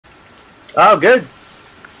Oh, good.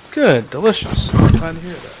 Good, delicious. Glad to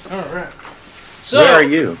hear that. All right. So, where are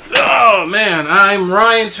you? Oh man, I'm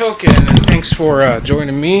Ryan Token, and thanks for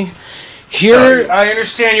joining me here. I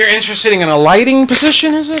understand you're interested in a lighting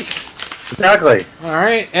position, is it? Exactly. All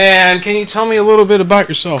right. And can you tell me a little bit about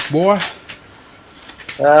yourself, boy?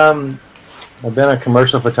 I've been a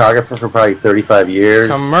commercial photographer for probably 35 years.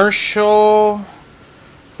 Commercial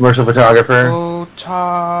photographer.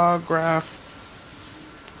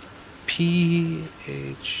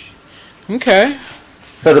 PH. Okay.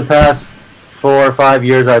 For the past 4 or 5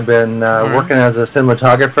 years, I've been working as a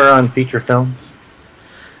cinematographer on feature films.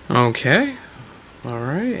 Okay. All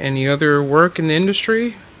right. Any other work in the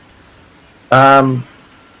industry? I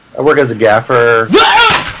work as a gaffer,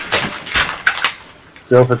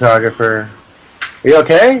 still photographer. Are you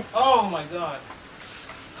okay? Oh my God.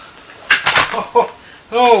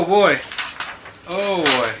 Oh boy. Oh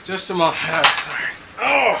boy. Just a moment. Sorry.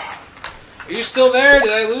 Oh. Are you still there?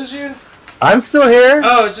 Did I lose you? I'm still here.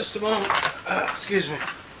 Oh, just a moment. Excuse me.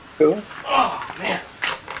 Cool. Oh man.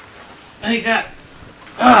 I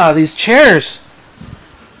got these chairs.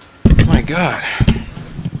 Oh my God.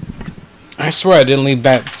 I swear I didn't lead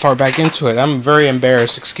that far back into it. I'm very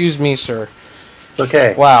embarrassed. Excuse me, sir. It's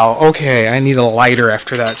okay. Wow, okay. I need a lighter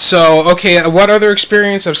after that. So, okay, what other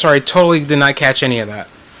experience? I'm sorry, totally did not catch any of that.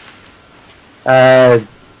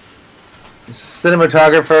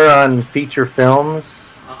 Cinematographer on feature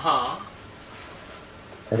films. Uh-huh.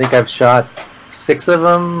 I think I've shot 6 of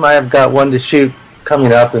them. I have got one to shoot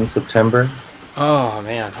coming up in September. Oh,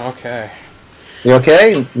 man, okay. You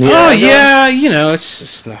okay? Yeah, it's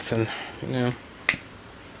just nothing.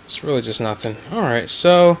 It's really just nothing. All right,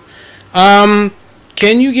 so, can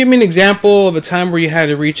you give me an example of a time where you had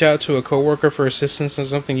to reach out to a coworker for assistance on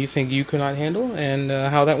something you think you could not handle, and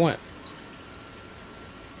how that went?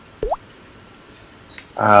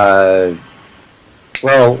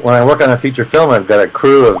 Well, when I work on a feature film, I've got a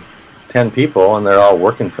crew of 10 people, and they're all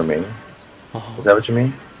working for me. Uh-huh. Is that what you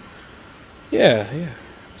mean? Yeah,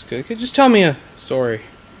 that's good. Could you just tell me a story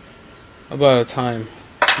about a time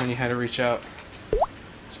when you had to reach out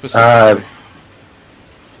specifically?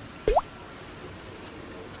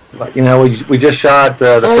 We just shot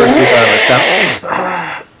the first week on the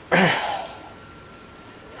sound.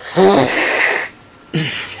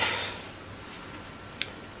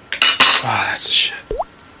 Oh, that's a shit.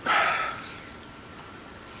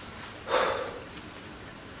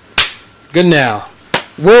 Good now.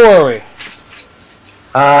 Where were we?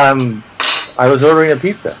 I was ordering a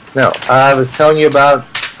pizza. No, I was telling you about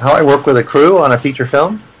how I work with a crew on a feature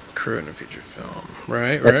film. Crew in a feature film.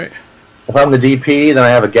 Right. If I'm the DP, then I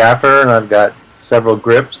have a gaffer, and I've got several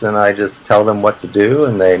grips, and I just tell them what to do,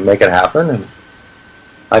 and they make it happen, and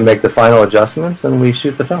I make the final adjustments, and we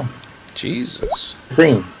shoot the film. Jesus.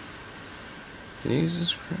 Scene.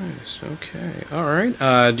 Jesus Christ. Okay. All right.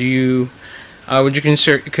 Would you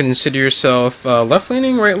consider yourself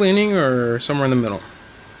left-leaning, right-leaning, or somewhere in the middle?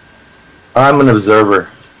 I'm an observer.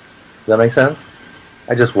 Does that make sense?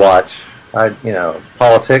 I just watch.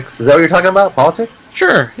 Politics. Is that what you're talking about? Politics?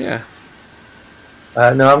 Sure. Yeah.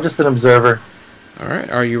 No, I'm just an observer. All right.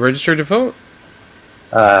 Are you registered to vote?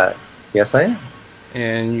 Yes, I am.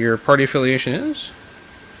 And your party affiliation is?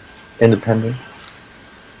 Independent.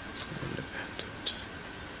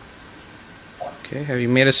 Okay. Have you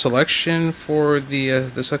made a selection for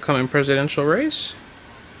this upcoming presidential race?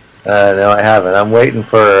 No, I haven't. I'm waiting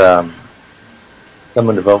for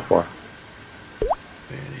someone to vote for.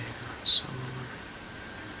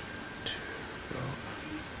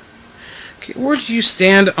 Okay, where do you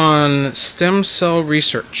stand on stem cell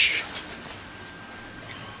research?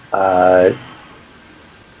 Where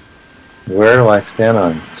do I stand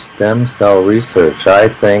on stem cell research? I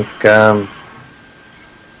think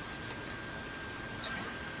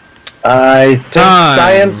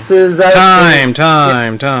science is time.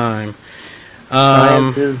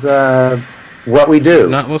 Science is what we do.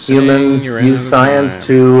 Not listening. Humans use science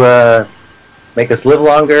to make us live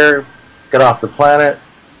longer, get off the planet.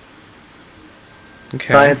 Okay.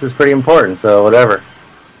 Science is pretty important, so whatever.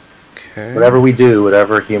 Okay. Whatever we do,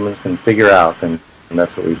 whatever humans can figure out, then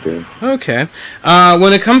that's what we do. Okay.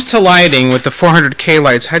 When it comes to lighting with the 400K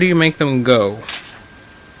lights, how do you make them go?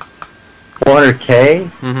 400K?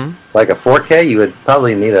 Mm-hmm. Like a 4K, you would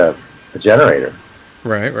probably need a generator.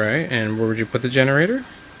 Right. And where would you put the generator?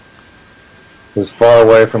 As far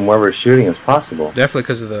away from where we're shooting as possible. Definitely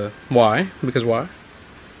because of the... Why? Because why?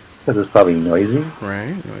 Because it's probably noisy.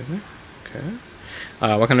 Right, noisy. Okay.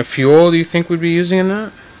 What kind of fuel do you think we'd be using in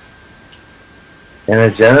that? In a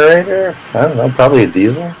generator? I don't know, probably a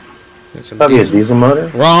diesel. Probably a diesel motor.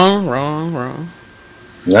 Wrong.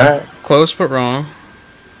 All right. Close but wrong.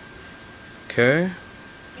 Okay.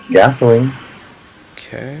 It's gasoline.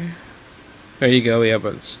 Okay. There you go. Yeah,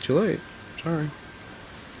 but it's too late. Sorry.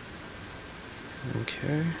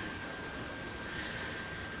 Okay.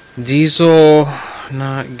 Diesel,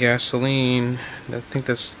 not gasoline. I think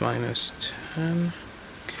that's -10.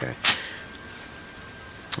 Okay.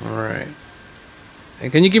 Alright.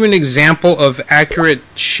 And can you give me an example of accurate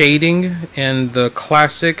shading in the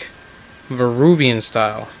classic Veruvian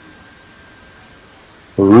style?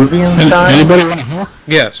 Veruvian style? Anybody want to hear?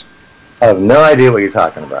 Yes. I have no idea what you're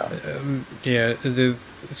talking about. Yeah, it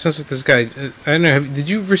sounds like this guy. I don't know. Did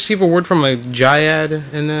you receive a word from a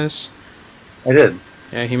Jayad in this? I did.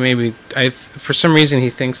 Yeah, he maybe. For some reason, he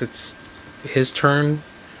thinks it's his turn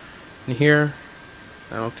in here.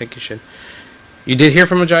 I don't think you should. You did hear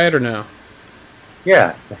from a Jayad or no?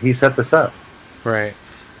 Yeah, he set this up. Right.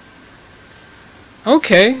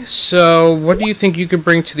 Okay, so what do you think you could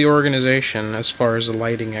bring to the organization as far as a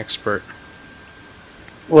lighting expert?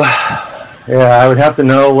 Well, yeah, I would have to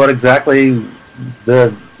know what exactly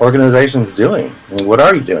the organization's doing. I mean, what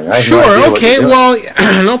are you doing? I have Sure, no idea okay, what you're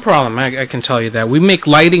well, no problem. I can tell you that. We make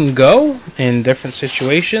lighting go in different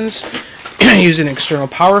situations using external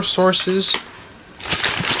power sources,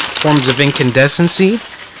 forms of incandescency,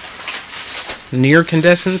 near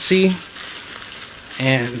condescency,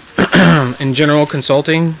 and in general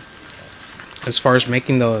consulting as far as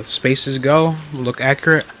making the spaces go look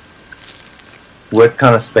accurate. What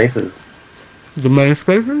kind of spaces? The main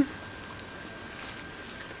spaces?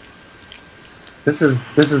 This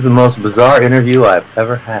is the most bizarre interview I've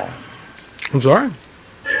ever had. I'm sorry.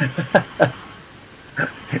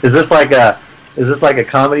 Is this like a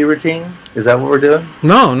comedy routine? Is that what we're doing?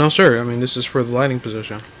 No, sir. I mean, this is for the lighting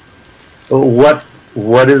position.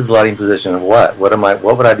 What is the lighting position of what?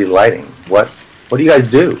 What would I be lighting? What do you guys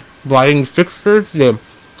do? Lighting fixtures,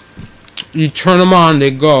 you turn them on,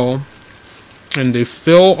 they go, and they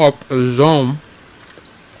fill up a zone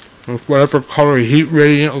with whatever color heat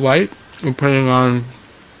radiant light, depending on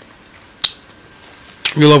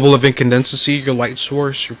your level of incandescency, your light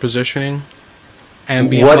source, your positioning,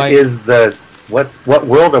 ambient light. What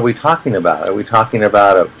world are we talking about? Are we talking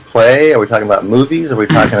about a play? Are we talking about movies? Are we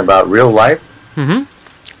talking about real life? Mm-hmm.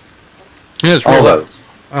 Yeah, it's all those.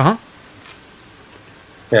 Uh-huh.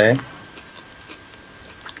 Okay.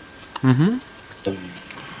 Mm-hmm.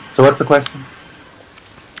 So what's the question?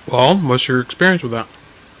 Well, what's your experience with that?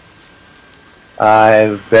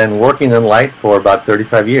 I've been working in light for about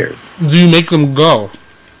 35 years. Do you make them go?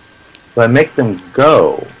 Do I make them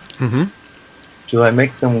go? Mm-hmm. Do I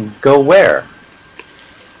make them go where?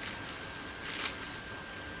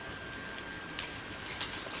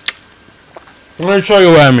 Let me show you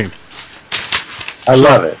what I mean. I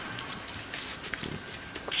love it.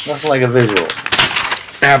 Nothing like a visual.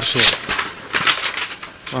 Absolutely.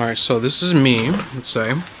 Alright, so this is me, let's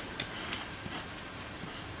say.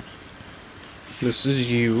 This is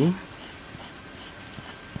you.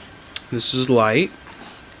 This is light.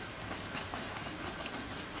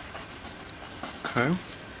 Okay.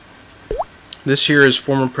 This here is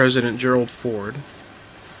former President Gerald Ford.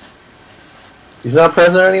 He's not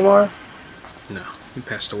president anymore? No, he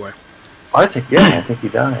passed away. I think he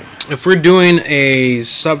died. If we're doing a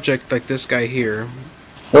subject like this guy here,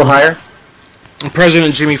 A little higher?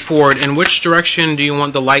 President Jimmy Ford, in which direction do you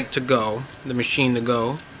want the light to go, the machine to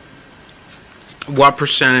go? What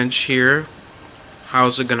percentage here?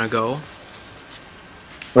 How's it gonna go?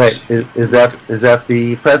 Wait, is that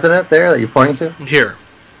the president there that you're pointing to? Here.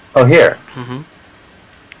 Oh, here. Mm-hmm.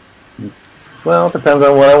 Well, it depends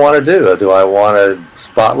on what I want to do. Do I want to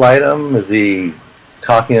spotlight him? Is he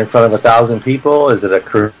talking in front of 1,000 people? Is it a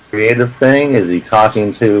creative thing? Is he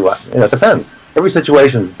talking to... it depends. Every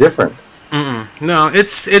situation is different. No,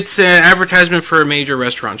 it's an advertisement for a major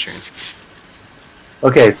restaurant chain.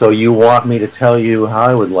 Okay, so you want me to tell you how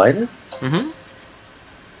I would light it? Mm-hmm.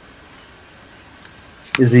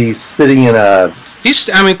 Is he sitting in a...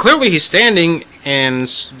 clearly he's standing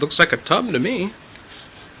and looks like a tub to me.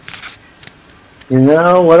 You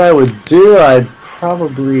know, what I would do, I'd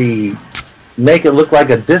probably make it look like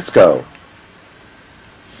a disco.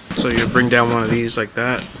 So you bring down one of these like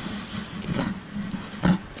that.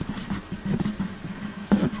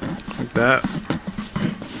 Like that.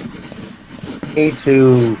 Need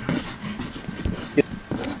to...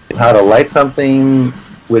 how to light something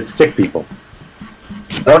with stick people.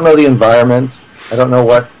 I don't know the environment. I don't know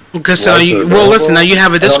what... Because listen, now you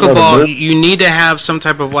have a disco ball. You need to have some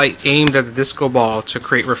type of light aimed at the disco ball to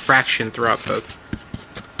create refraction throughout the...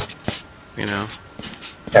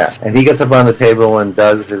 Yeah, and he gets up on the table and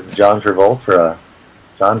does his John Travolta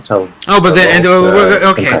John Travolta. Oh, but then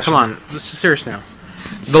okay, come on. This is serious now.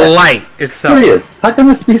 The light itself. Serious? How can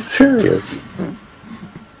this be serious?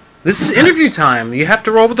 This is interview time. You have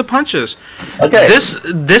to roll with the punches. Okay. This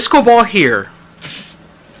disco ball here.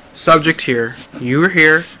 Subject here. You are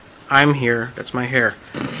here. I'm here. That's my hair.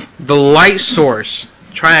 The light source.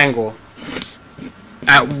 Triangle.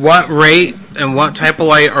 At what rate and what type of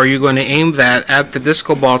light are you going to aim that at the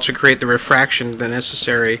disco ball to create the refraction that's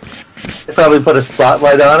necessary? You probably put a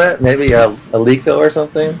spotlight on it. Maybe a Lico or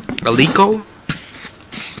something. A Lico?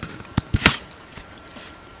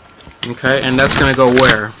 Okay, and that's going to go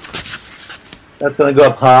where? That's going to go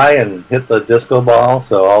up high and hit the disco ball,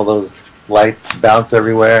 so all those lights bounce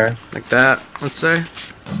everywhere. Like that, let's say.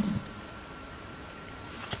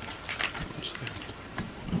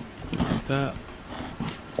 Like that.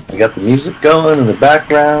 I got the music going in the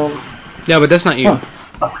background. Yeah, but that's not you.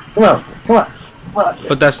 Come on.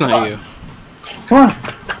 But that's not you. Come on.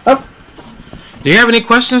 Up. Do you have any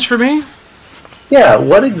questions for me? Yeah,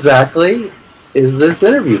 what exactly is this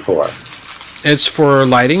interview for? It's for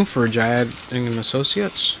lighting for Jayad and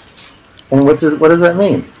Associates. And what does that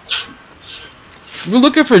mean? We're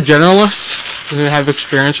looking for generalists who have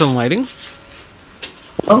experience in lighting.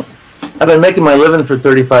 Well, I've been making my living for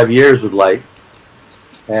 35 years with light.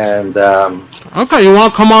 And, okay, you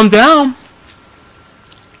want to come on down?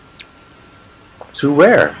 To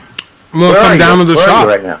where? You want to come down to the shop? shop?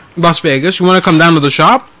 Where are you right now? Las Vegas. You want to come down to the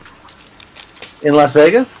shop? In Las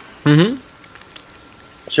Vegas? Mm-hmm.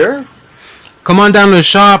 Sure. Come on down to the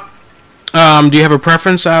shop. Do you have a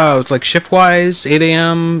preference, like shift-wise? 8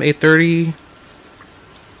 a.m., 8:30?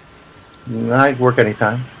 I work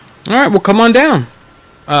anytime. All right, well, come on down.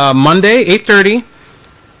 Monday, 8:30.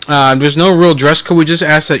 There's no real dress code. We just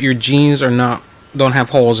ask that your jeans don't have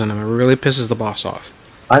holes in them. It really pisses the boss off.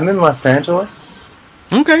 I'm in Los Angeles.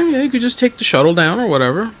 Okay, yeah, you could just take the shuttle down or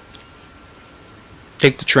whatever.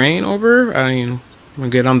 Take the train over. I mean, we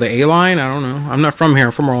get on the A line. I don't know. I'm not from here.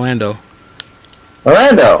 I'm from Orlando.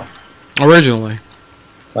 Orlando? Originally.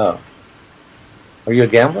 Oh. Are you a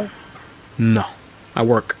gambler? No. I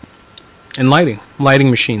work in lighting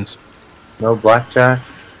machines. No blackjack?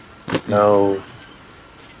 No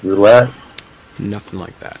roulette? Nothing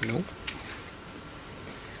like that. Nope.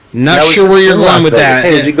 Not sure where you're going with that.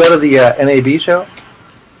 Hey, did you go to the NAB show?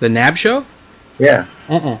 The NAB show? Yeah.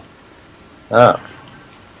 Oh.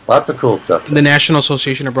 Lots of cool stuff. The National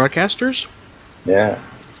Association of Broadcasters? Yeah.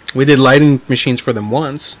 We did lighting machines for them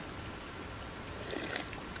once.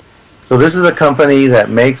 So this is a company that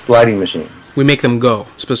makes lighting machines. We make them go,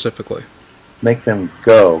 specifically. Make them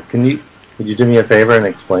go. Would you do me a favor and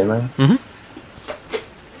explain that? Mm-hmm.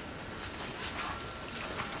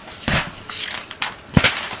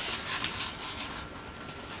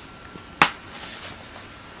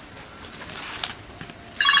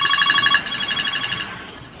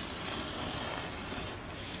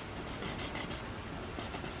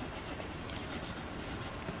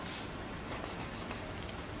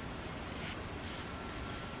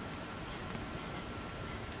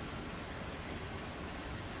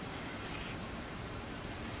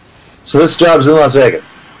 So this job's in Las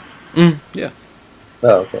Vegas? Yeah.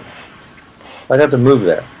 Oh, okay. I'd have to move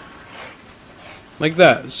there. Like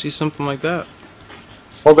that. See something like that?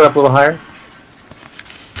 Hold it up a little higher.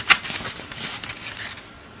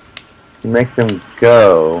 Make them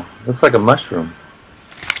go. Looks like a mushroom.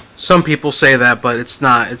 Some people say that, but it's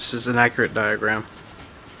not. It's just an accurate diagram.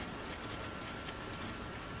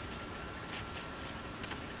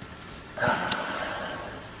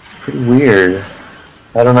 It's pretty weird.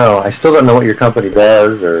 I don't know. I still don't know what your company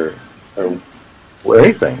does or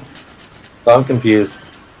anything. So I'm confused.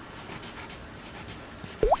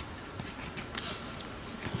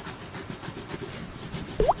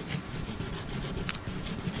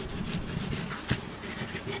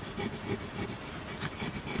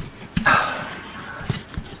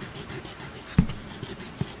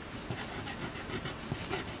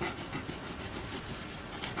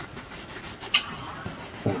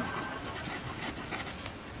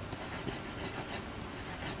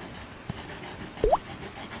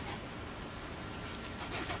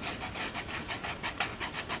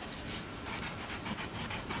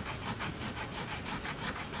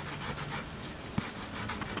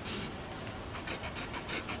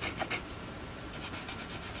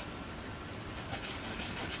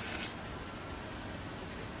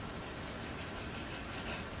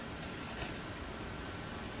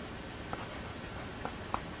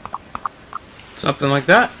 Something like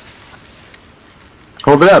that.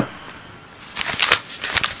 Hold it up.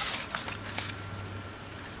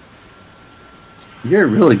 You're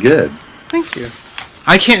really good. Thank you.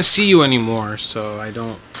 I can't see you anymore, so I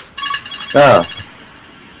don't... Oh,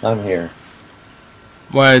 I'm here.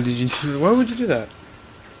 Why would you do that?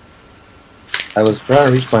 I was trying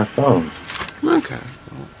to reach my phone. Okay.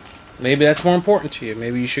 Well, maybe that's more important to you.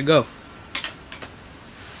 Maybe you should go.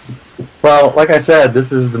 Well, like I said,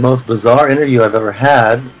 this is the most bizarre interview I've ever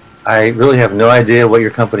had. I really have no idea what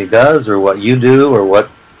your company does or what you do or what...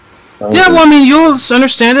 Yeah, well, I mean, you'll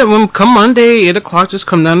understand it when come Monday, 8 o'clock, just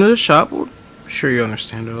come down to the shop. We'll, sure you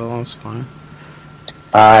understand it all. It's fine.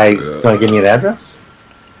 Gonna give me an address?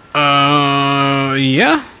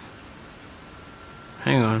 Yeah.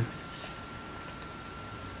 Hang on.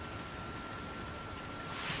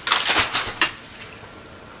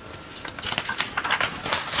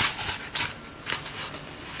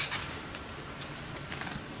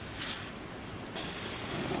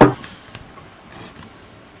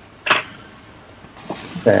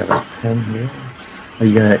 I have a pen here. Are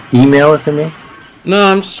you gonna email it to me? No,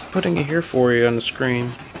 I'm just putting it here for you on the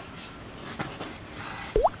screen.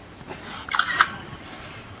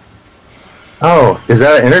 Oh, is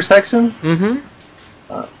that an intersection?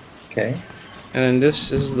 Mm-hmm. Okay. And then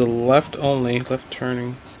this is the left only, left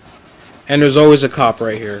turning. And there's always a cop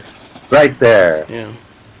right here. Right there. Yeah.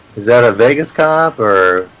 Is that a Vegas cop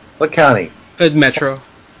or what county? Metro.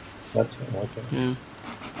 That's okay. Yeah.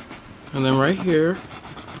 And then right here,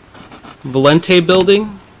 Valente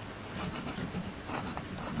building.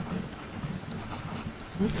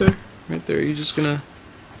 Right there. Right there. You're just gonna...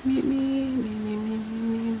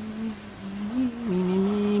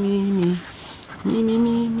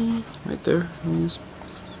 Right there.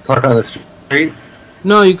 Park on the street?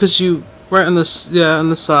 No, because you right on the on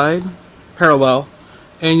the side, parallel,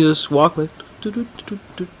 and you just walk like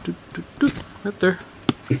right there.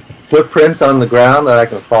 Footprints on the ground that I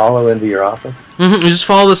can follow into your office? You just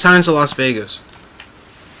follow the signs of Las Vegas.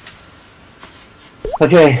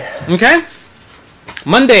 Okay. Okay.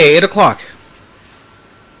 Monday, 8 o'clock.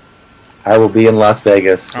 I will be in Las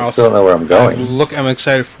Vegas. I still don't know where I'm going. Look, I'm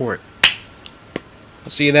excited for it. I'll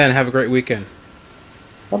see you then. Have a great weekend.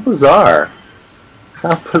 How bizarre.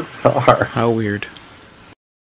 How bizarre. How weird.